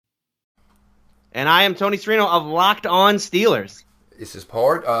And I am Tony Serino of Locked On Steelers. This is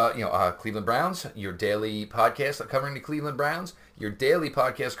part, Cleveland Browns, your daily podcast covering the Cleveland Browns, your daily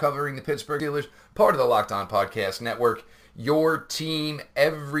podcast covering the Pittsburgh Steelers, part of the Locked On Podcast Network, your team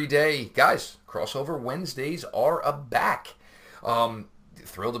every day. Guys, crossover Wednesdays are back.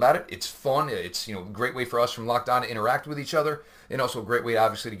 Thrilled about it. It's fun. It's a great way for us from Locked On to interact with each other, and also a great way,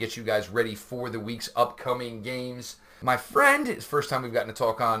 obviously, to get you guys ready for the week's upcoming games. My friend, it's the first time we've gotten to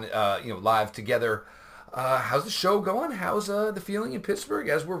talk on, live together. How's the show going? How's the feeling in Pittsburgh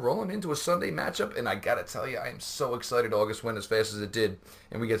as we're rolling into a Sunday matchup? And I got to tell you, I am so excited August went as fast as it did,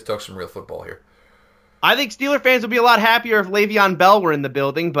 and we get to talk some real football here. I think Steeler fans would be a lot happier if Le'Veon Bell were in the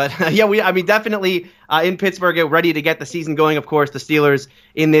building, but definitely in Pittsburgh, ready to get the season going. Of course, the Steelers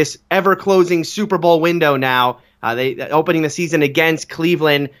in this ever-closing Super Bowl window now. They opening the season against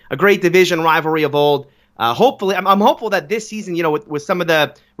Cleveland, a great division rivalry of old. Hopefully, I'm hopeful that this season, with some of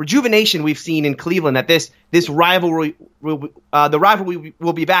the rejuvenation we've seen in Cleveland, that this rivalry, the rivalry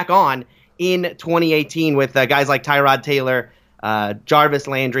will be back on in 2018 with guys like Tyrod Taylor, Jarvis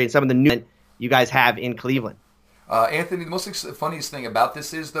Landry, and some of the new you guys have in Cleveland. Anthony, the most funniest thing about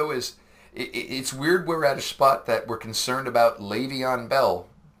this is it's weird we're at a spot that we're concerned about Le'Veon Bell,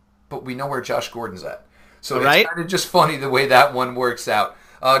 but we know where Josh Gordon's at. So It's kind of just funny the way that one works out.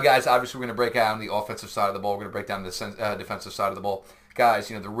 Guys, obviously we're going to break down the offensive side of the ball. We're going to break down the defensive side of the ball. Guys,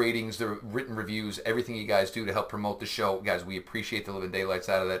 the ratings, the written reviews, everything you guys do to help promote the show. Guys, we appreciate the living daylights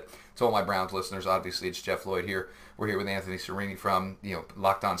out of that. To all my Browns listeners, obviously it's Jeff Lloyd here. We're here with Anthony Serino from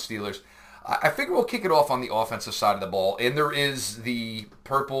Locked On Steelers. I figure we'll kick it off on the offensive side of the ball. And there is the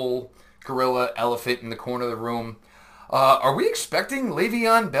purple gorilla elephant in the corner of the room. Are we expecting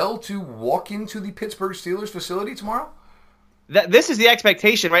Le'Veon Bell to walk into the Pittsburgh Steelers facility tomorrow? This is the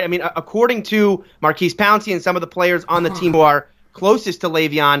expectation, right? I mean, according to Marquise Pouncey and some of the players on the team who are closest to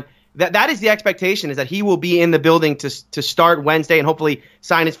Le'Veon, that is the expectation, is that he will be in the building to start Wednesday and hopefully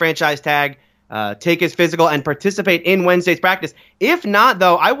sign his franchise tag, take his physical, and participate in Wednesday's practice. If not,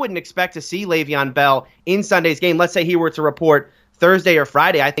 though, I wouldn't expect to see Le'Veon Bell in Sunday's game. Let's say he were to report Thursday or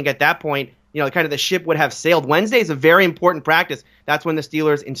Friday. I think at that point, kind of the ship would have sailed. Wednesday is a very important practice. That's when the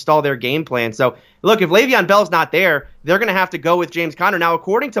Steelers install their game plan. So, look, if Le'Veon Bell's not there, they're going to have to go with James Conner. Now,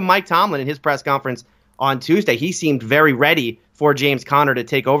 according to Mike Tomlin in his press conference on Tuesday, he seemed very ready for James Conner to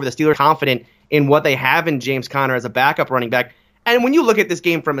take over. The Steelers are confident in what they have in James Conner as a backup running back. And when you look at this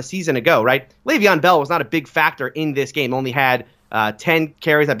game from a season ago, right, Le'Veon Bell was not a big factor in this game. Only had 10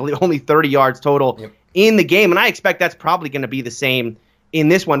 carries, I believe only 30 yards total in the game. And I expect that's probably going to be the same in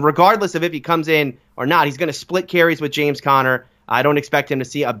this one. Regardless of if he comes in or not, he's going to split carries with James Conner. I don't expect him to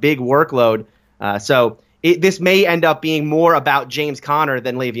see a big workload. This may end up being more about James Conner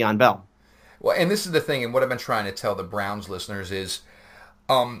than Le'Veon Bell. Well, and this is the thing, and what I've been trying to tell the Browns listeners is,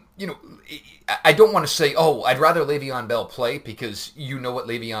 I don't want to say, I'd rather Le'Veon Bell play because you know what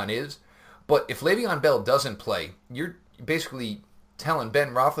Le'Veon is. But if Le'Veon Bell doesn't play, you're basically telling Ben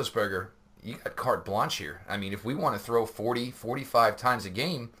Roethlisberger, you got carte blanche here. I mean, if we want to throw 40, 45 times a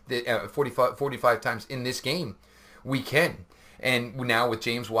game, 45 times in this game, we can. And now with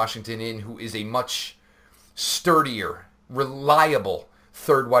James Washington in, who is a much sturdier, reliable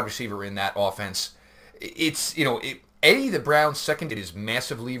third wide receiver in that offense, it's, the Browns' second is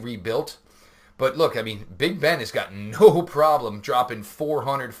massively rebuilt. But look, I mean, Big Ben has got no problem dropping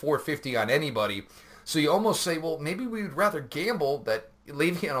 400, 450 on anybody. So you almost say, well, maybe we would rather gamble that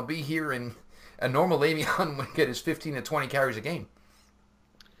Le'Veon will be here and a normal Le'Veon would get his 15 to 20 carries a game.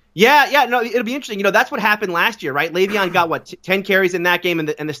 Yeah, no, it'll be interesting. That's what happened last year, right? Le'Veon got, 10 carries in that game, and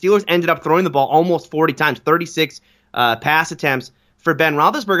the Steelers ended up throwing the ball almost 40 times, 36 pass attempts for Ben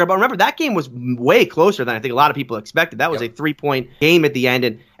Roethlisberger. But remember, that game was way closer than I think a lot of people expected. That was a 3-point game at the end.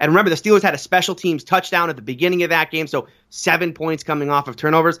 And remember, the Steelers had a special teams touchdown at the beginning of that game, so 7 points coming off of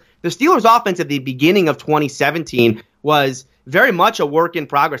turnovers. The Steelers' offense at the beginning of 2017 was very much a work in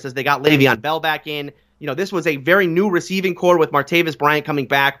progress as they got Le'Veon Bell back in. This was a very new receiving core with Martavis Bryant coming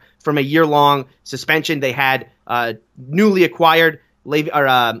back from a year-long suspension. They had newly acquired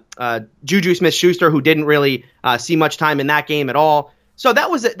Juju Smith-Schuster, who didn't really see much time in that game at all. So that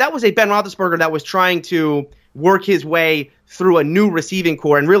was a Ben Roethlisberger that was trying to work his way through a new receiving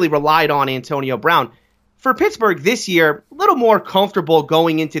core and really relied on Antonio Brown. For Pittsburgh this year, a little more comfortable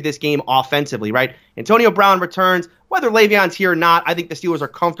going into this game offensively, right? Antonio Brown returns. Whether Le'Veon's here or not, I think the Steelers are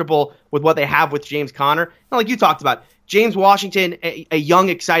comfortable with what they have with James Conner. And like you talked about, James Washington, a young,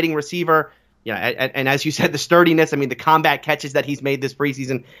 exciting receiver. Yeah, and as you said, the sturdiness, I mean, the combat catches that he's made this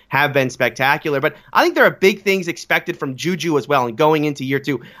preseason have been spectacular. But I think there are big things expected from Juju as well and going into year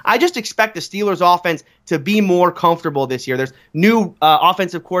two. I just expect the Steelers offense to be more comfortable this year. There's new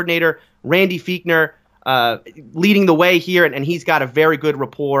offensive coordinator, Randy Fichtner, leading the way here, and he's got a very good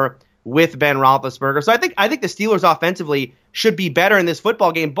rapport with Ben Roethlisberger. So I think the Steelers offensively should be better in this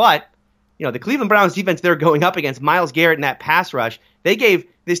football game. But, the Cleveland Browns defense they're going up against, Myles Garrett in that pass rush, they gave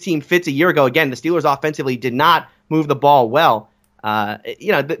this team fits a year ago. Again, the Steelers offensively did not move the ball well. Ben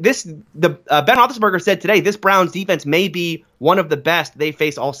Roethlisberger said today this Browns defense may be one of the best they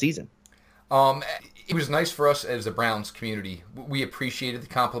face all season. It was nice for us as the Browns community. We appreciated the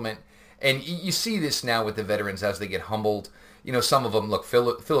compliment. And you see this now with the veterans as they get humbled. Some of them, look,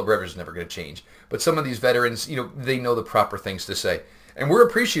 Phillip Rivers is never going to change. But some of these veterans, they know the proper things to say. And we're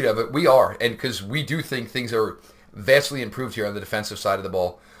appreciative of it. We are. And because we do think things are vastly improved here on the defensive side of the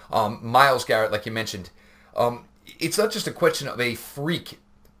ball. Myles Garrett, like you mentioned, it's not just a question of a freak,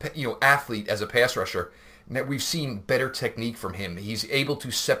 athlete as a pass rusher. Now, we've seen better technique from him. He's able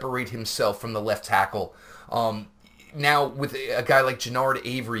to separate himself from the left tackle. Now, with a guy like Genard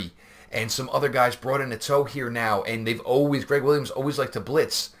Avery and some other guys brought in a toe here now, and Greg Williams always liked to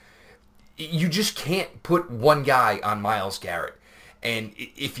blitz. You just can't put one guy on Myles Garrett. And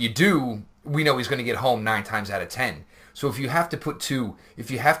if you do, we know he's going to get home 9 times out of 10. So if you have to put 2,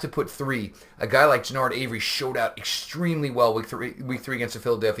 if you have to put 3, a guy like Genard Avery showed out extremely well week 3 against the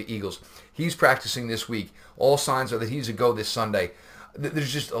Philadelphia Eagles. He's practicing this week. All signs are that he's a go this Sunday.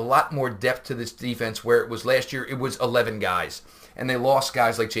 There's just a lot more depth to this defense where it was last year, it was 11 guys. And they lost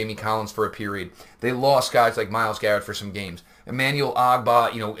guys like Jamie Collins for a period. They lost guys like Myles Garrett for some games. Emmanuel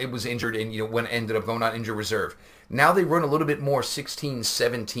Ogbah, it was injured and, when ended up going on injured reserve. Now they run a little bit more 16,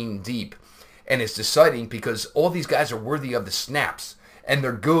 17 deep. And it's exciting because all these guys are worthy of the snaps. And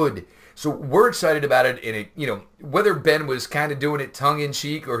they're good. So we're excited about it. And, whether Ben was kind of doing it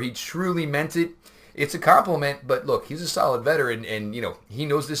tongue-in-cheek or he truly meant it, it's a compliment. But, look, he's a solid veteran. And, he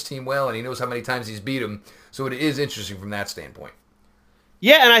knows this team well. And he knows how many times he's beat them. So it is interesting from that standpoint.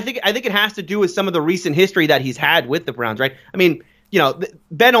 Yeah, and I think it has to do with some of the recent history that he's had with the Browns, right? I mean,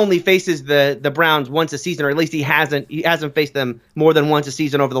 Ben only faces the Browns once a season, or at least he hasn't faced them more than once a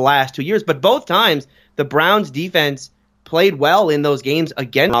season over the last 2 years. But both times, the Browns defense played well in those games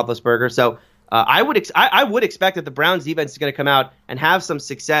against Roethlisberger. So I would expect that the Browns defense is going to come out and have some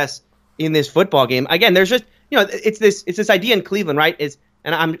success in this football game. Again, there's just it's this idea in Cleveland, right?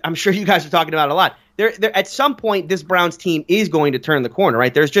 And I'm sure you guys are talking about it a lot. There at some point, this Browns team is going to turn the corner,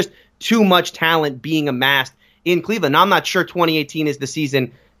 right? There's just too much talent being amassed in Cleveland. Now, I'm not sure 2018 is the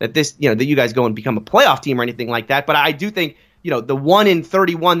season that that you guys go and become a playoff team or anything like that. But I do think, the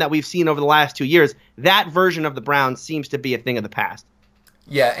 1-31 that we've seen over the last 2 years, that version of the Browns seems to be a thing of the past.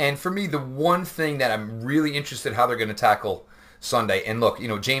 Yeah, and for me, the one thing that I'm really interested how they're going to tackle Sunday, and look,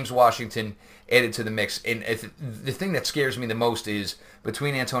 James Washington added to the mix, and the thing that scares me the most is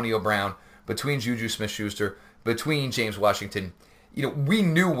between Antonio Brown, between Juju Smith-Schuster, between James Washington, we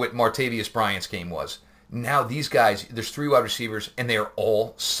knew what Martavius Bryant's game was. Now these guys, there's 3 wide receivers, and they are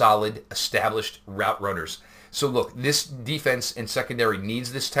all solid, established route runners. So look, this defense and secondary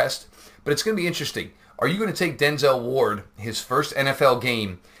needs this test, but it's going to be interesting. Are you going to take Denzel Ward, his first NFL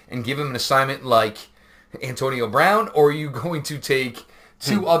game, and give him an assignment like Antonio Brown, or are you going to take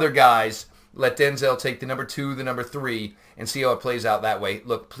 2 other guys, let Denzel take the number 2, the number 3, and see how it plays out that way?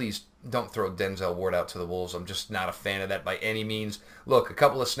 Look, please don't throw Denzel Ward out to the Wolves. I'm just not a fan of that by any means. Look, a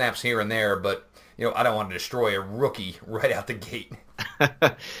couple of snaps here and there, but I don't want to destroy a rookie right out the gate.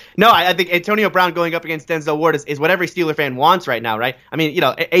 No, I think Antonio Brown going up against Denzel Ward is what every Steeler fan wants right now, right? I mean,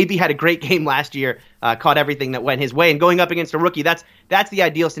 AB had a great game last year, caught everything that went his way, and going up against a rookie, that's the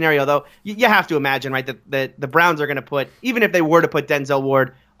ideal scenario, though. You have to imagine, right, that the Browns are going to put, even if they were to put Denzel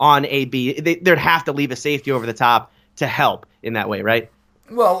Ward on AB, they'd have to leave a safety over the top to help in that way, right?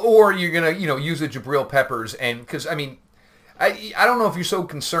 Well, or you're going to use the Jabril Peppers, and because, I mean, I don't know if you're so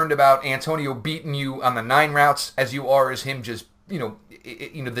concerned about Antonio beating you on the 9 routes as you are as him just,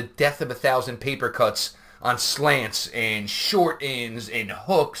 the death of 1,000 paper cuts on slants and short ends and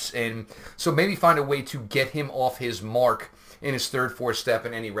hooks. And so maybe find a way to get him off his mark in his 3rd, 4th step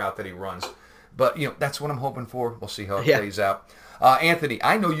in any route that he runs. But, that's what I'm hoping for. We'll see how it plays out. Anthony,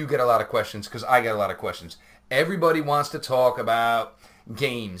 I know you get a lot of questions because I get a lot of questions. Everybody wants to talk about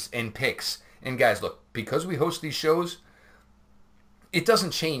games and picks. And guys, look, because we host these shows, it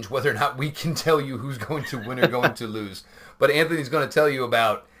doesn't change whether or not we can tell you who's going to win or going to lose. But Anthony's going to tell you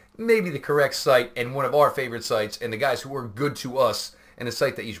about maybe the correct site and one of our favorite sites and the guys who are good to us and a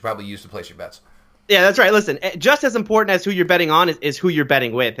site that you should probably use to place your bets. Yeah, that's right. Listen, just as important as who you're betting on is who you're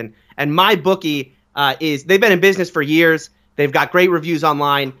betting with. And my bookie they've been in business for years. They've got great reviews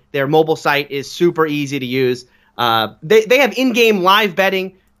online. Their mobile site is super easy to use. They have in-game live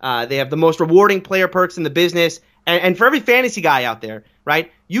betting. They have the most rewarding player perks in the business. And for every fantasy guy out there,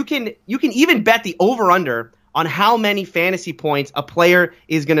 right, you can even bet the over-under on how many fantasy points a player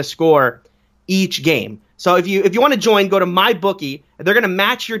is going to score each game. So if you want to join, go to MyBookie. They're going to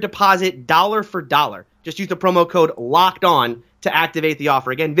match your deposit dollar for dollar. Just use the promo code LOCKEDON to activate the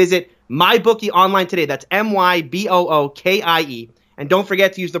offer. Again, visit MyBookie online today. That's MyBookie. And don't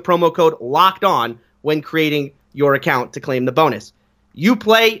forget to use the promo code LOCKEDON when creating your account to claim the bonus. You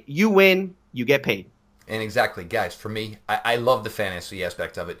play, you win, you get paid. And exactly, guys, for me, I love the fantasy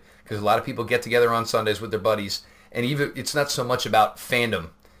aspect of it because a lot of people get together on Sundays with their buddies, and even it's not so much about fandom,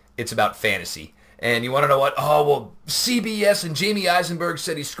 it's about fantasy. And you want to know what? Oh, well, CBS and Jamie Eisenberg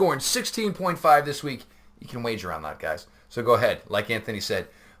said he's scoring 16.5 this week. You can wager on that, guys. So go ahead. Like Anthony said,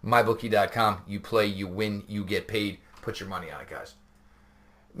 mybookie.com. You play, you win, you get paid. Put your money on it, guys.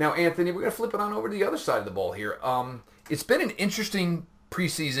 Now, Anthony, we're going to flip it on over to the other side of the ball here. It's been an interesting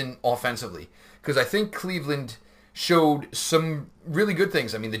preseason offensively because I think Cleveland showed some really good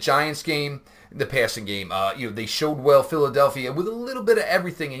things. I mean, the Giants game, the passing game, they showed well Philadelphia with a little bit of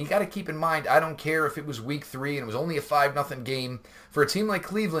everything. And you got to keep in mind, I don't care if it was week 3 and it was only a 5-0 game. For a team like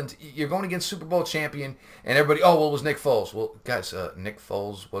Cleveland, you're going against Super Bowl champion, and everybody, it was Nick Foles. Well, guys, Nick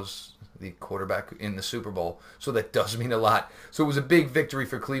Foles was the quarterback in the Super Bowl, so that does mean a lot. So it was a big victory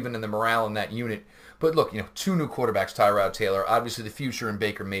for Cleveland and the morale in that unit. But look, 2 new quarterbacks, Tyrod Taylor, obviously the future in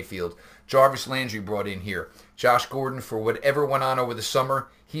Baker Mayfield. Jarvis Landry brought in here. Josh Gordon, for whatever went on over the summer,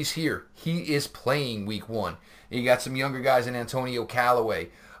 he's here. He is playing week 1. You got some younger guys in Antonio Callaway.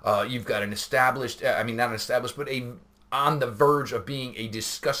 You've got an established, not an established, but on the verge of being a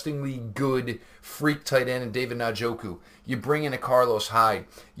disgustingly good freak tight end in David Njoku. You bring in a Carlos Hyde.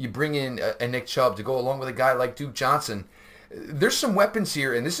 You bring in a Nick Chubb to go along with a guy like Duke Johnson. There's some weapons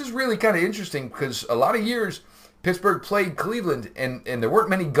here, and this is really kind of interesting because a lot of years Pittsburgh played Cleveland, and there weren't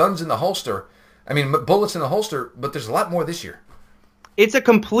many guns in the holster. I mean, bullets in the holster, but there's a lot more this year. It's a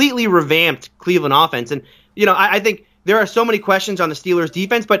completely revamped Cleveland offense, and I think there are so many questions on the Steelers'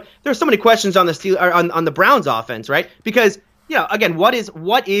 defense, but there are so many questions on the on the Browns' offense, right? Because again, what is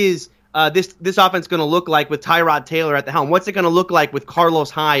this offense going to look like with Tyrod Taylor at the helm? What's it going to look like with Carlos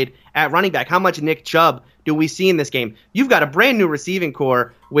Hyde at running back? How much Nick Chubb do we see in this game? You've got a brand new receiving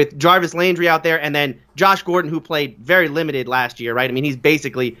core with Jarvis Landry out there, and then Josh Gordon, who played very limited last year, right? I mean, he's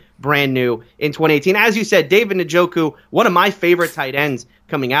basically brand new in 2018. As you said, David Njoku, one of my favorite tight ends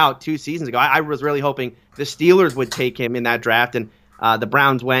coming out 2 seasons ago. I was really hoping the Steelers would take him in that draft, and the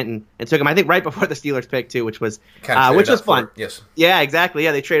Browns went and took him, I think, right before the Steelers pick, too, which was fun. Yes. Yeah, exactly.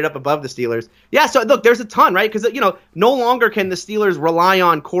 Yeah, they traded up above the Steelers. Yeah, so look, there's a ton, right? Because, no longer can the Steelers rely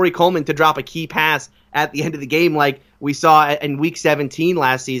on Corey Coleman to drop a key pass at the end of the game like we saw in Week 17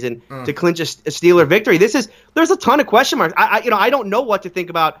 last season to clinch a Steeler victory. There's a ton of question marks. I don't know what to think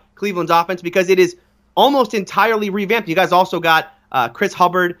about Cleveland's offense because it is almost entirely revamped. You guys also got Chris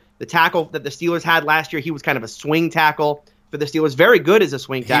Hubbard, the tackle that the Steelers had last year. He was kind of a swing tackle for the Steelers. Very good as a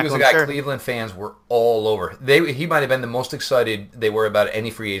swing tackle. He was a guy Cleveland fans were all over. He might have been the most excited they were about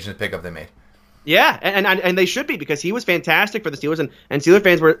any free agent pickup they made. Yeah, and they should be because he was fantastic for the Steelers, and Steelers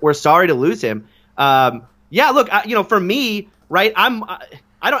fans were sorry to lose him. Look, for me, right?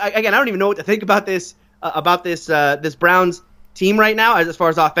 I don't even know what to think about this Browns team right now as far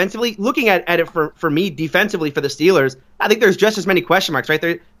as offensively. Looking at it for me defensively for the Steelers, I think there's just as many question marks, right?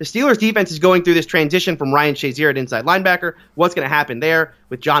 The Steelers defense is going through this transition from Ryan Shazier at inside linebacker. What's going to happen there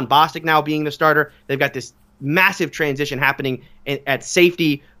with John Bostic now being the starter? They've got this massive transition happening at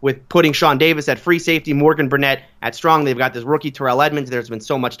safety with putting Sean Davis at free safety, Morgan Burnett at strong. They've got this rookie Terrell Edmonds. There's been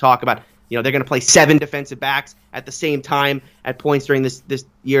so much talk about they're going to play 7 defensive backs at the same time at points during this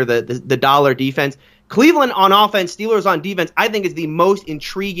year, the dollar defense. Cleveland on offense, Steelers on defense, I think is the most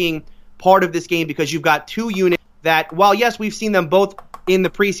intriguing part of this game because you've got 2 units that, while yes, we've seen them both in the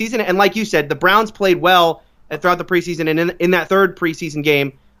preseason, and like you said, the Browns played well throughout the preseason, and in that third preseason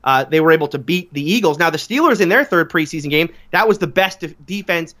game, they were able to beat the Eagles. Now, the Steelers in their third preseason game, that was the best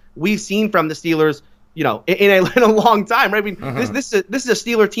defense we've seen from the Steelers in a long time, right? I mean, this is a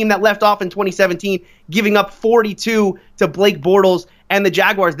Steeler team that left off in 2017, giving up 42 to Blake Bortles and the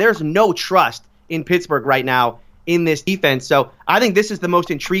Jaguars. There's no trust in Pittsburgh right now in this defense. So I think this is the most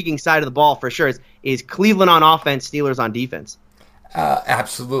intriguing side of the ball for sure is Cleveland on offense, Steelers on defense.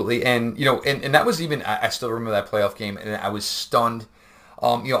 Absolutely. And, and that was even, I still remember that playoff game, and I was stunned.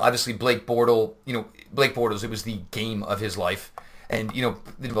 Obviously Blake Bortles, it was the game of his life. And,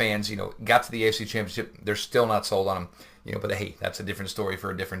 the fans, got to the AFC Championship. They're still not sold on him. But hey, that's a different story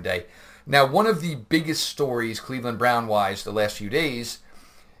for a different day. Now, one of the biggest stories, Cleveland Brown-wise, the last few days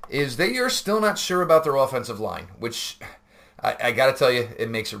is they are still not sure about their offensive line, which I got to tell you,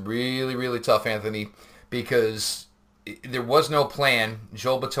 it makes it really, really tough, Anthony, because there was no plan.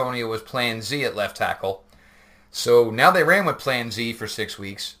 Joel Bitonio was plan Z at left tackle. So now they ran with plan Z for 6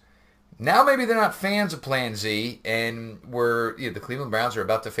 weeks. Now maybe they're not fans of plan Z, and the Cleveland Browns are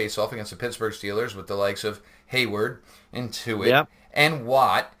about to face off against the Pittsburgh Steelers with the likes of Hayward and Tuitt and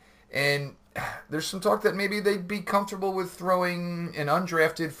Watt. And there's some talk that maybe they'd be comfortable with throwing an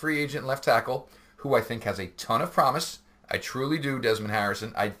undrafted free agent left tackle, who I think has a ton of promise. I truly do, Desmond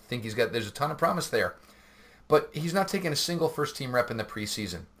Harrison. I think there's a ton of promise there. But he's not taking a single first-team rep in the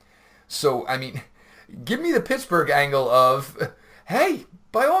preseason. So, I mean, give me the Pittsburgh angle of, hey,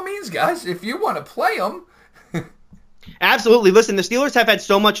 by all means, guys, if you want to play him. Absolutely. Listen, the Steelers have had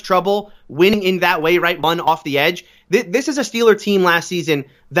so much trouble winning in that way, right? Run off the edge. This is a Steeler team last season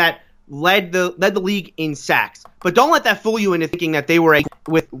that led the league in sacks. But don't let that fool you into thinking that they were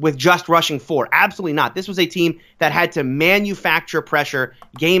with just rushing 4. Absolutely not. This was a team that had to manufacture pressure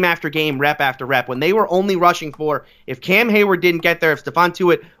game after game, rep after rep. When they were only rushing 4, if Cam Hayward didn't get there, if Stephon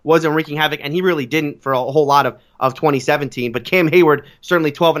Tuitt wasn't wreaking havoc, and he really didn't for a whole lot of 2017, but Cam Hayward,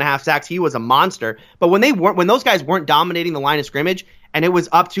 certainly 12.5 sacks, he was a monster. But when those guys weren't dominating the line of scrimmage, and it was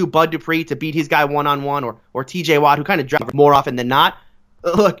up to Bud Dupree to beat his guy one-on-one, or TJ Watt, who kind of dropped more often than not,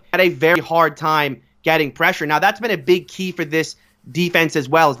 look, had a very hard time getting pressure. Now, that's been a big key for this defense as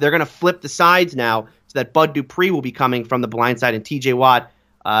well. Is they're going to flip the sides now so that Bud Dupree will be coming from the blind side and TJ Watt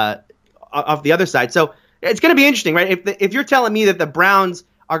off the other side. So it's going to be interesting, right? If you're telling me that the Browns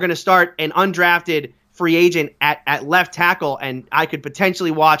are going to start an undrafted free agent at left tackle and I could potentially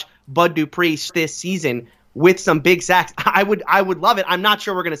watch Bud Dupree this season with some big sacks, I would love it. I'm not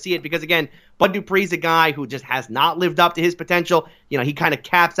sure we're going to see it because, again, Bud Dupree's a guy who just has not lived up to his potential. He kind of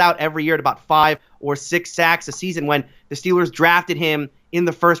caps out every year at about 5 or 6 sacks a season when the Steelers drafted him in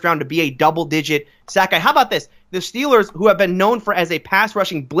the first round to be a double-digit sack guy. How about this? The Steelers, who have been known for as a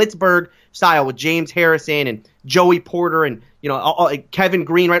pass-rushing Blitzburgh style with James Harrison and Joey Porter and Kevin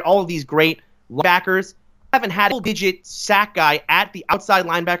Green, right? All of these great linebackers, haven't had a double-digit sack guy at the outside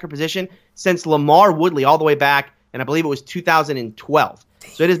linebacker position since Lamar Woodley all the way back, and I believe it was 2012.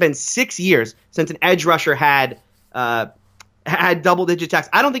 So it has been 6 years since an edge rusher had double-digit sacks.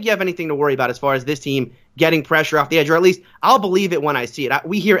 I don't think you have anything to worry about as far as this team getting pressure off the edge, or at least I'll believe it when I see it.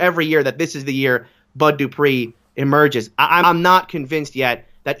 We hear every year that this is the year Bud Dupree emerges. I'm not convinced yet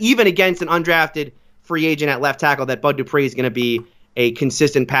that even against an undrafted free agent at left tackle that Bud Dupree is going to be a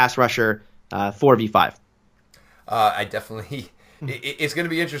consistent pass rusher 4v5. I definitely... It's going to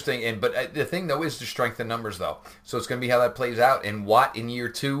be interesting, but the thing, though, is to strengthen numbers, though. So it's going to be how that plays out. And Watt in year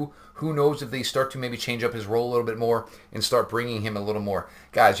 2, who knows if they start to maybe change up his role a little bit more and start bringing him a little more.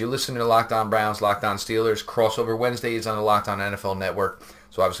 Guys, you're listening to Locked On Browns, Locked On Steelers. Crossover Wednesdays on the Locked On NFL Network.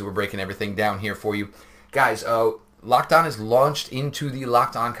 So obviously we're breaking everything down here for you. Guys, Locked On is launched into the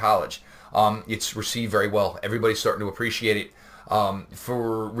Locked On College. It's received very well. Everybody's starting to appreciate it.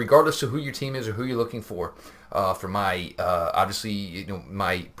 For regardless of who your team is or who you're looking for my obviously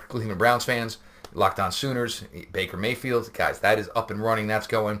my Cleveland Browns fans, Locked On Sooners, Baker Mayfield, guys, that is up and running. That's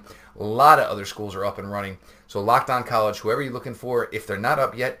going. A lot of other schools are up and running. So Locked On College, whoever you're looking for, if they're not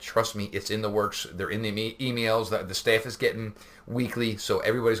up yet, trust me, it's in the works. They're in the emails that the staff is getting weekly, so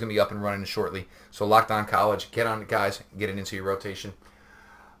everybody's going to be up and running shortly. So Locked On College, get on it, guys, get it into your rotation.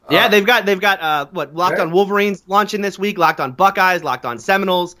 Yeah, they've got Locked On Wolverines launching this week, Locked On Buckeyes, Locked On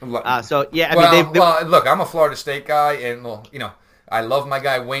Seminoles. Look, I'm a Florida State guy, and I love my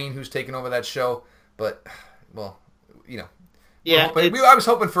guy Wayne, who's taking over that show. But yeah, I was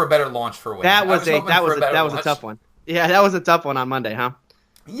hoping for a better launch for Wayne. That was a tough one. Yeah, that was a tough one on Monday, huh?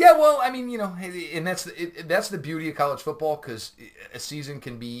 Yeah, well, I mean, and that's the beauty of college football, because a season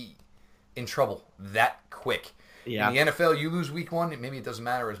can be in trouble that quick. Yeah. In the NFL, you lose week 1, maybe it doesn't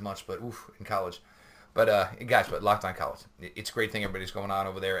matter as much, but in college. But guys, Locked On College, it's a great thing everybody's going on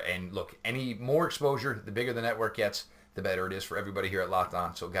over there. And look, any more exposure, the bigger the network gets, the better it is for everybody here at Locked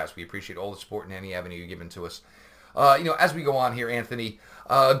On. So guys, we appreciate all the support in any avenue you're giving to us. As we go on here, Anthony,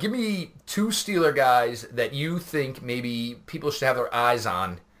 give me 2 Steeler guys that you think maybe people should have their eyes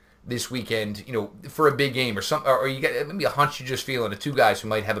on this weekend, for a big game or you got maybe a hunch you just feeling, the 2 guys who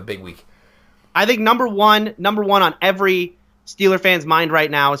might have a big week. I think number one on every Steeler fan's mind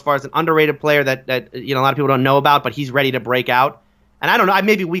right now, as far as an underrated player that a lot of people don't know about, but he's ready to break out. And I don't know,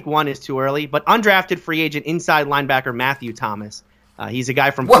 maybe week 1 is too early, but undrafted free agent inside linebacker Matthew Thomas. He's a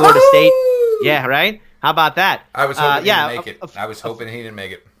guy from Florida State. Yeah, right? How about that? I was hoping he didn't make it. I was hoping he didn't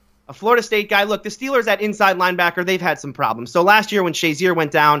make it. A Florida State guy. Look, the Steelers at inside linebacker, they've had some problems. So last year when Shazier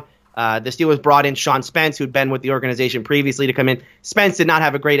went down, the Steelers brought in Sean Spence, who'd been with the organization previously, to come in. Spence did not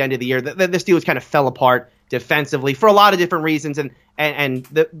have a great end of the year. The Steelers kind of fell apart defensively for a lot of different reasons, and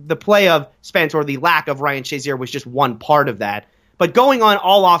the play of Spence, or the lack of Ryan Shazier, was just one part of that. But going on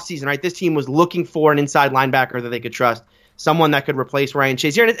all offseason, right, this team was looking for an inside linebacker that they could trust, someone that could replace Ryan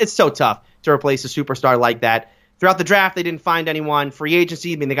Shazier, and it's so tough to replace a superstar like that. Throughout the draft, they didn't find anyone. Free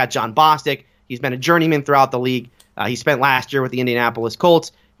agency, I mean, they got John Bostic. He's been a journeyman throughout the league. He spent last year with the Indianapolis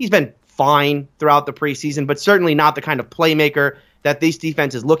Colts. He's been fine throughout the preseason, but certainly not the kind of playmaker that this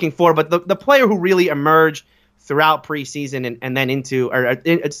defense is looking for. But the player who really emerged throughout preseason and then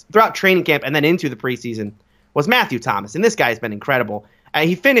throughout training camp and then into the preseason was Matthew Thomas. And this guy has been incredible.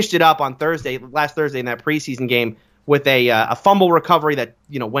 He finished it up on last Thursday in that preseason game with a fumble recovery that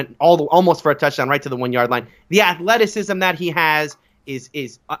went almost for a touchdown right to the 1 yard line. The athleticism that he has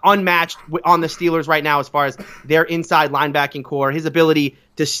is unmatched on the Steelers right now as far as their inside linebacking core. His ability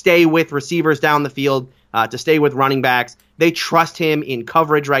to stay with receivers down the field, to stay with running backs. They trust him in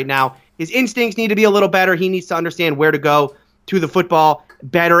coverage right now. His instincts need to be a little better. He needs to understand where to go to the football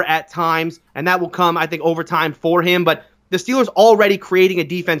better at times, and that will come, I think, over time for him. But the Steelers already creating a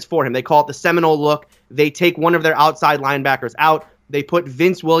defense for him. They call it the Seminole look. They take one of their outside linebackers out. They put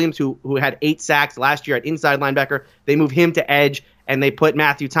Vince Williams, who had 8 sacks last year at inside linebacker. They move him to edge, and they put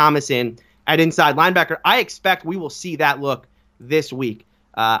Matthew Thomas in at inside linebacker. I expect we will see that look this week.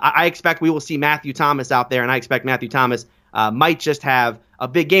 I expect we will see Matthew Thomas out there, and I expect Matthew Thomas might just have a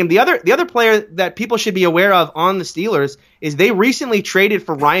big game. The other player that people should be aware of on the Steelers is they recently traded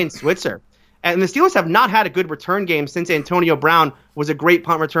for Ryan Switzer. And the Steelers have not had a good return game since Antonio Brown was a great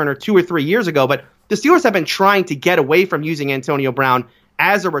punt returner 2 or 3 years ago. But the Steelers have been trying to get away from using Antonio Brown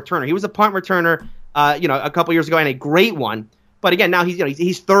as a returner. He was a punt returner, a couple years ago, and a great one. But again, now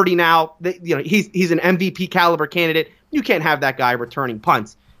he's 30 now. He's an MVP caliber candidate. You can't have that guy returning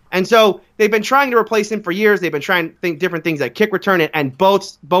punts. And so they've been trying to replace him for years. They've been trying to think different things like kick return, and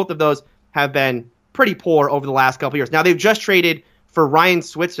both of those have been pretty poor over the last couple years. Now they've just traded for Ryan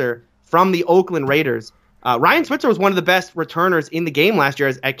Switzer from the Oakland Raiders. Ryan Switzer was one of the best returners in the game last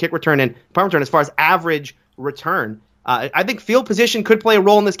year at kick return and punt return as far as average return. I think field position could play a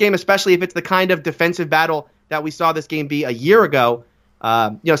role in this game, especially if it's the kind of defensive battle that we saw this game be a year ago.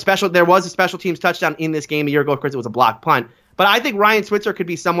 There was a special teams touchdown in this game a year ago. Of course, it was a blocked punt. But I think Ryan Switzer could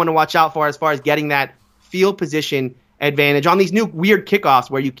be someone to watch out for as far as getting that field position advantage on these new weird kickoffs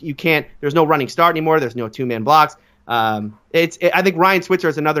where you can't. There's no running start anymore. There's no 2-man blocks. I think Ryan Switzer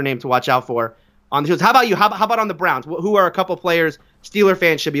is another name to watch out for on the Steelers. How about you? How about on the Browns? Who are a couple players Steeler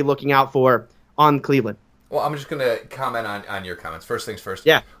fans should be looking out for on Cleveland? Well, I'm just going to comment on your comments. First things first.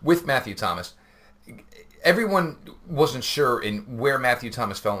 Yeah. With Matthew Thomas, everyone wasn't sure in where Matthew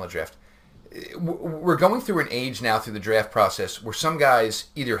Thomas fell in the draft. We're going through an age now through the draft process where some guys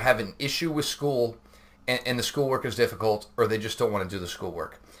either have an issue with school and the schoolwork is difficult, or they just don't want to do the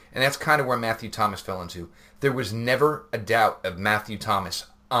schoolwork. And that's kind of where Matthew Thomas fell into. There was never a doubt of Matthew Thomas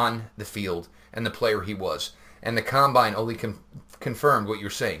on the field and the player he was. And the Combine only confirmed what you're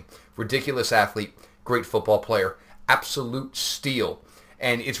saying. Ridiculous athlete, great football player, absolute steal.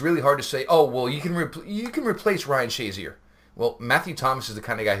 And it's really hard to say, oh, well, you can replace Ryan Shazier. Well, Matthew Thomas is the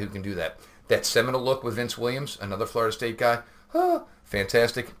kind of guy who can do that. That Seminole look with Vince Williams, another Florida State guy,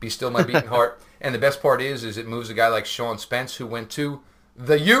 fantastic. Be still my beating heart. And the best part is it moves a guy like Sean Spence, who went to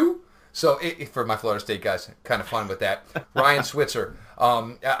the U. So for my Florida State guys, kind of fun with that. Ryan Switzer.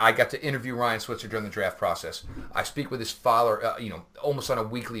 I got to interview Ryan Switzer during the draft process. I speak with his father, almost on a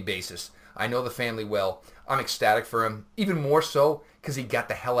weekly basis. I know the family well. I'm ecstatic for him, even more so because he got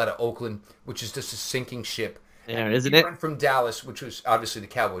the hell out of Oakland, which is just a sinking ship. Yeah, isn't it? He went from Dallas, which was obviously the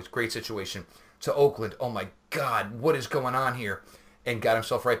Cowboys, great situation, to Oakland. Oh my God, what is going on here? And got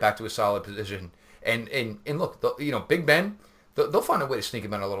himself right back to a solid position. And look, Big Ben, they'll find a way to sneak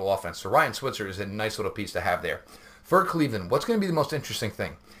him in a little offense. So Ryan Switzer is a nice little piece to have there. For Cleveland, what's going to be the most interesting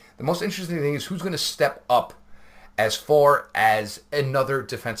thing? The most interesting thing is who's going to step up as far as another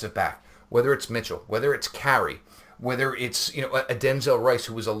defensive back. Whether it's Mitchell, whether it's Carey, whether it's a Denzel Rice,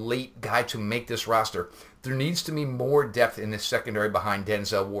 who was a late guy to make this roster. There needs to be more depth in this secondary behind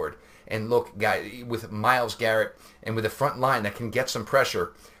Denzel Ward. And look, guy, with Myles Garrett and with a front line that can get some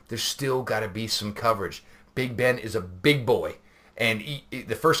pressure, there's still got to be some coverage. Big Ben is a big boy, and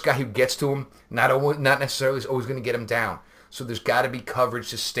the first guy who gets to him, not necessarily is always going to get him down. So there's got to be coverage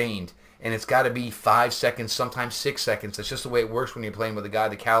sustained, and it's got to be 5 seconds, sometimes 6 seconds. That's just the way it works when you're playing with a guy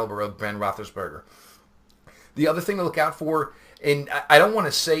the caliber of Ben Roethlisberger. The other thing to look out for, and I don't want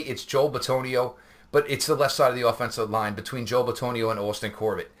to say it's Joel Bitonio, but it's the left side of the offensive line between Joel Bitonio and Austin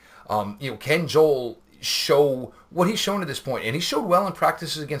Corbett. Can Joel show what he's shown to this point? And he showed well in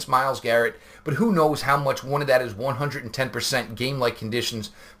practices against Myles Garrett, but who knows how much one of that is 110% game-like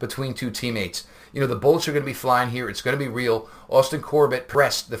conditions between two teammates. The bullets are going to be flying here. It's going to be real. Austin Corbett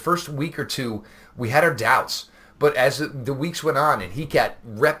pressed the first week or two. We had our doubts. But as the weeks went on and he got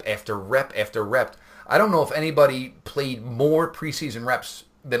rep after rep after rep, I don't know if anybody played more preseason reps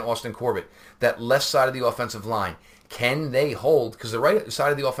than Austin Corbett. That left side of the offensive line. Can they hold? Because the right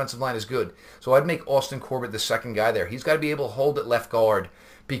side of the offensive line is good. So I'd make Austin Corbett the second guy there. He's got to be able to hold at left guard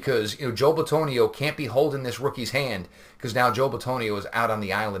because Joe Bitonio can't be holding this rookie's hand because now Joe Bitonio is out on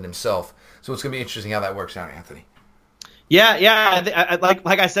the island himself. So it's going to be interesting how that works out, Anthony. Yeah. Like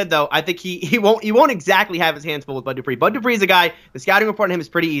I said though, I think he won't exactly have his hands full with Bud Dupree. Bud Dupree is a guy. The scouting report on him is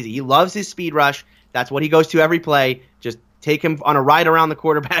pretty easy. He loves his speed rush. That's what he goes to every play. Just take him on a ride around the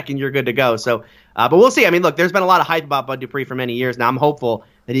quarterback and you're good to go. So, but we'll see. I mean, look, there's been a lot of hype about Bud Dupree for many years now. I'm hopeful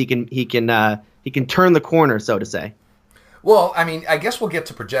that he can turn the corner, so to say. Well, I mean, I guess we'll get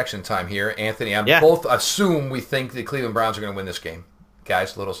to projection time here, Anthony. Both assume we think the Cleveland Browns are going to win this game.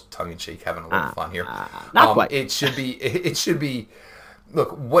 Guys, a little tongue-in-cheek, having a little fun here. Not quite. It should be.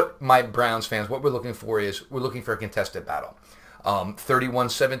 Look, what my Browns fans, what we're looking for is we're looking for a contested battle.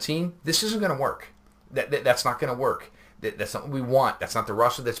 31-17. This isn't going to work. That's not going to work. That's not what we want. That's not the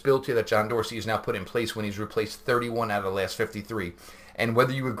roster that's built here that John Dorsey has now put in place when he's replaced 31 out of the last 53. And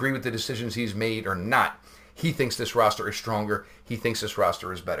whether you agree with the decisions he's made or not, he thinks this roster is stronger. He thinks this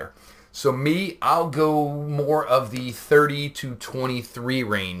roster is better. So I'll go more of the 30-23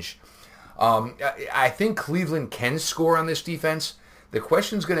 range. I think Cleveland can score on this defense. The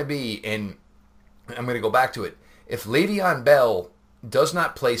question's going to be, and I'm going to go back to it, if Le'Veon Bell does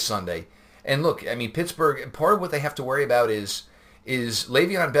not play Sunday, and look, I mean, Pittsburgh, part of what they have to worry about is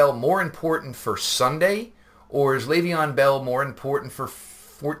Le'Veon Bell more important for Sunday, or is Le'Veon Bell more important for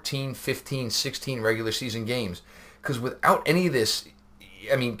 14, 15, 16 regular season games? Because without any of this,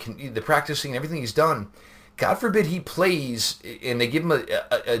 I mean, the practicing and everything he's done, God forbid he plays and they give him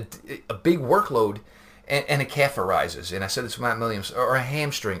a big workload and a calf arises. And I said this to Matt Williams, or a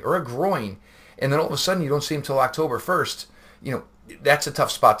hamstring or a groin. And then all of a sudden you don't see him until October 1st. That's a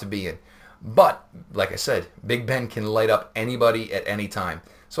tough spot to be in. But, like I said, Big Ben can light up anybody at any time.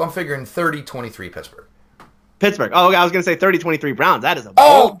 So I'm figuring 30-23 Pittsburgh. Pittsburgh. Oh, I was going to say 30-23 Browns. That is a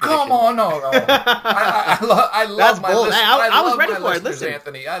bold prediction. Come on. No. I love That's my bold. listeners. I was ready my for it. listeners, Listen.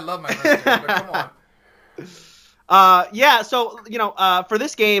 Anthony. I love my listeners, but come on. Yeah, so, for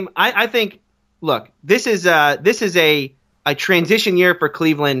this game, I think, look, this is a transition year for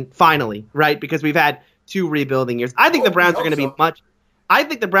Cleveland, finally, right? Because we've had 2 rebuilding years. I think the Browns are going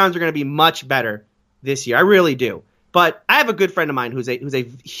to be much better this year. I really do. But I have a good friend of mine who's a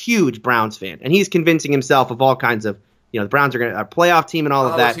huge Browns fan, and he's convincing himself of all kinds of, the Browns are going to a playoff team and all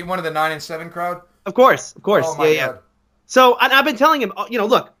of that. Is he one of the 9-7 crowd? Of course. Oh my God. So I've been telling him,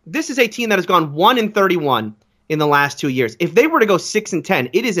 look, this is a team that has gone 1-31 in the last 2 years. If they were to go 6-10,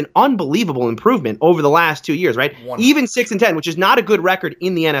 it is an unbelievable improvement over the last 2 years, right? Even 6-10, which is not a good record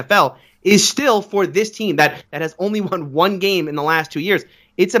in the NFL, is still for this team that has only won 1 game in the last 2 years.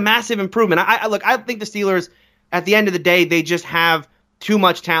 It's a massive improvement. I think the Steelers, at the end of the day, they just have too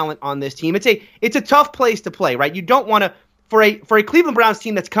much talent on this team. It's a tough place to play, right? You don't want to, for a Cleveland Browns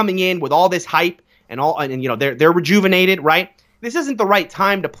team that's coming in with all this hype and they're rejuvenated, right? This isn't the right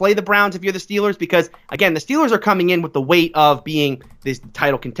time to play the Browns if you're the Steelers because, again, the Steelers are coming in with the weight of being these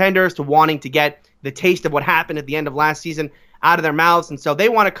title contenders to wanting to get the taste of what happened at the end of last season out of their mouths. And so they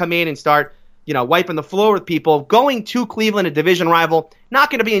want to come in and start, wiping the floor with people. Going to Cleveland, a division rival, not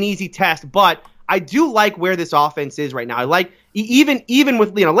going to be an easy test, but I do like where this offense is right now. I like even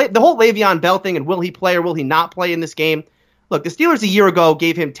with the whole Le'Veon Bell thing and will he play or will he not play in this game. Look, the Steelers a year ago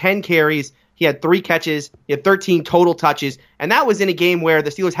gave him 10 carries. He had 3 catches. He had 13 total touches. And that was in a game where the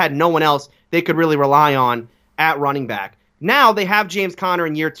Steelers had no one else they could really rely on at running back. Now they have James Conner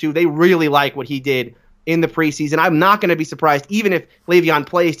in year 2. They really like what he did in the preseason. I'm not going to be surprised, even if Le'Veon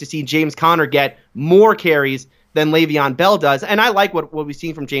plays, to see James Conner get more carries than Le'Veon Bell does. And I like what we've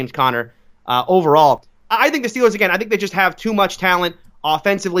seen from James Conner overall. I think the Steelers, again, I think they just have too much talent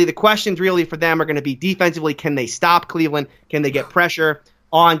offensively. The questions really for them are going to be defensively. Can they stop Cleveland? Can they get pressure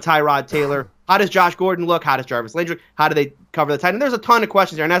on Tyrod Taylor? How does Josh Gordon look? How does Jarvis Landry? How do they cover the tight end? There's a ton of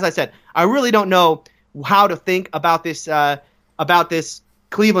questions there. And as I said, I really don't know how to think about this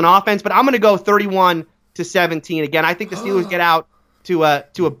Cleveland offense, but I'm going to go 31-17. Again, I think the Steelers get out to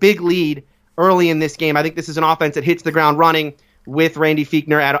a big lead early in this game. I think this is an offense that hits the ground running with Randy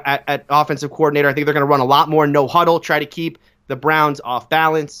Fichtner at offensive coordinator. I think they're going to run a lot more no huddle, try to keep the Browns off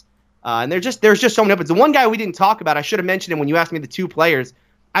balance. And there's just so many opens. The one guy we didn't talk about, I should have mentioned him when you asked me the two players.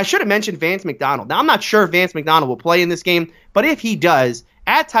 I should have mentioned Vance McDonald. Now, I'm not sure if Vance McDonald will play in this game, but if he does,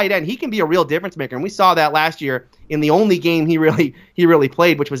 at tight end, he can be a real difference maker. And we saw that last year in the only game he really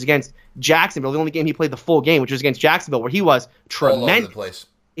played, which was against Jacksonville. The only game he played the full game, which was against Jacksonville, where he was tremendous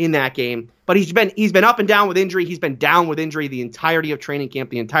in that game. But he's been up and down with injury. He's been down with injury the entirety of training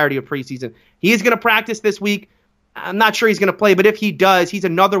camp, the entirety of preseason. He is going to practice this week. I'm not sure he's going to play, but if he does, he's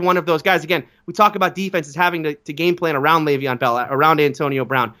another one of those guys. Again, we talk about defenses having to game plan around Le'Veon Bell, around Antonio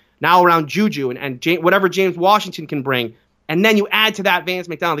Brown, now around Juju and whatever James Washington can bring. And then you add to that Vance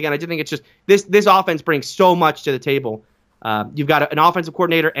McDonald. Again, I just think it's just this offense brings so much to the table. You've got an offensive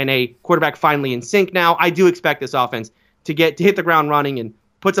coordinator and a quarterback finally in sync now. I do expect this offense to hit the ground running and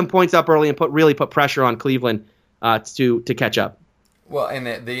put some points up early and put pressure on Cleveland to catch up. Well, and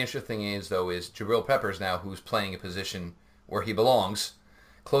the interesting thing is Jabril Peppers now, who's playing a position where he belongs,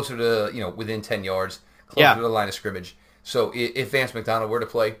 closer to, within 10 yards, closer to the line of scrimmage. So if Vance McDonald were to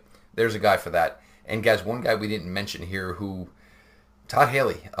play, there's a guy for that. And guys, one guy we didn't mention here Todd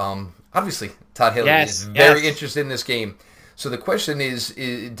Haley. Obviously, Todd Haley is very interested in this game. So the question is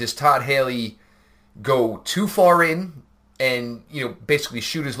does Todd Haley go too far in and, basically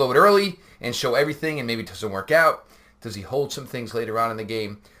shoot his load early and show everything and maybe it doesn't work out? Does he hold some things later on in the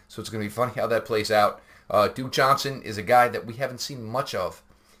game? So it's going to be funny how that plays out. Duke Johnson is a guy that we haven't seen much of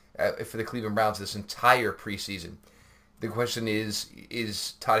for the Cleveland Browns this entire preseason. The question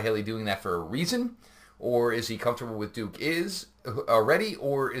is Todd Haley doing that for a reason? Or is he comfortable with Duke already?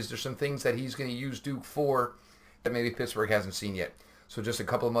 Or is there some things that he's going to use Duke for that maybe Pittsburgh hasn't seen yet? So just a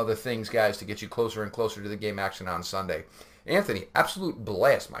couple of other things, guys, to get you closer and closer to the game action on Sunday. Anthony, absolute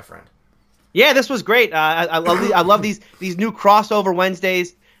blast, my friend. Yeah, this was great. I love these new crossover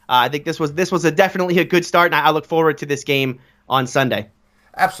Wednesdays. I think this was definitely a good start, and I look forward to this game on Sunday.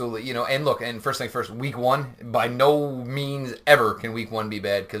 Absolutely, and look, and first thing first, week one, by no means ever can week one be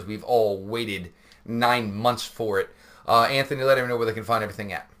bad because we've all waited 9 months for it. Anthony, let everyone know where they can find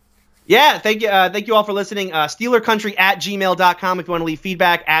everything at. Yeah, thank you all for listening. SteelerCountry@gmail.com if you want to leave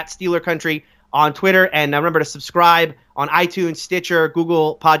feedback, @SteelerCountry on Twitter, and remember to subscribe on iTunes, Stitcher,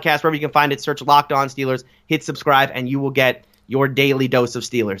 Google Podcasts, wherever you can find it. Search Locked On Steelers, hit subscribe, and you will get your daily dose of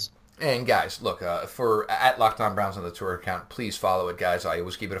Steelers. And guys, look, for @Locked On Browns on the Twitter account, please follow it, guys. I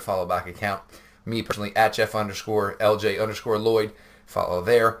always keep it a follow back account. Me personally, @Jeff_LJ_Lloyd. Follow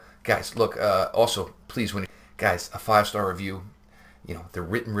there. Guys, look, also, please, guys, a 5-star review, the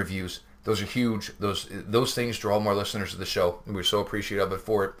written reviews, those are huge. Those things draw more listeners to the show, and we're so appreciative of it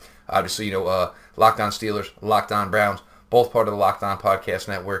for it. Obviously, Locked On Steelers, Locked On Browns, both part of the Locked On Podcast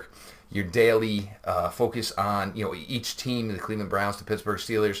Network. Your daily focus on, each team, the Cleveland Browns, the Pittsburgh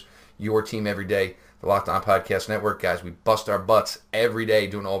Steelers, your team every day, the Locked On Podcast Network. Guys, we bust our butts every day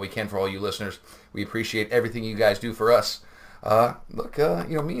doing all we can for all you listeners. We appreciate everything you guys do for us. Look,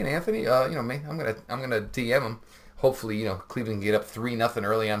 me and Anthony, I'm gonna DM him. Hopefully, Cleveland can get up 3-0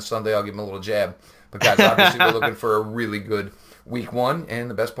 early on Sunday. I'll give him a little jab. But guys, obviously we're looking for a really good week one, and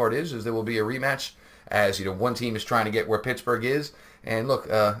the best part is there will be a rematch as one team is trying to get where Pittsburgh is, and look,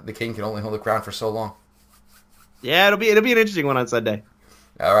 the King can only hold the crown for so long. Yeah, it'll be an interesting one on Sunday.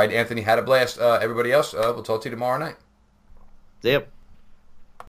 All right, Anthony, had a blast. Everybody else, we'll talk to you tomorrow night. See ya.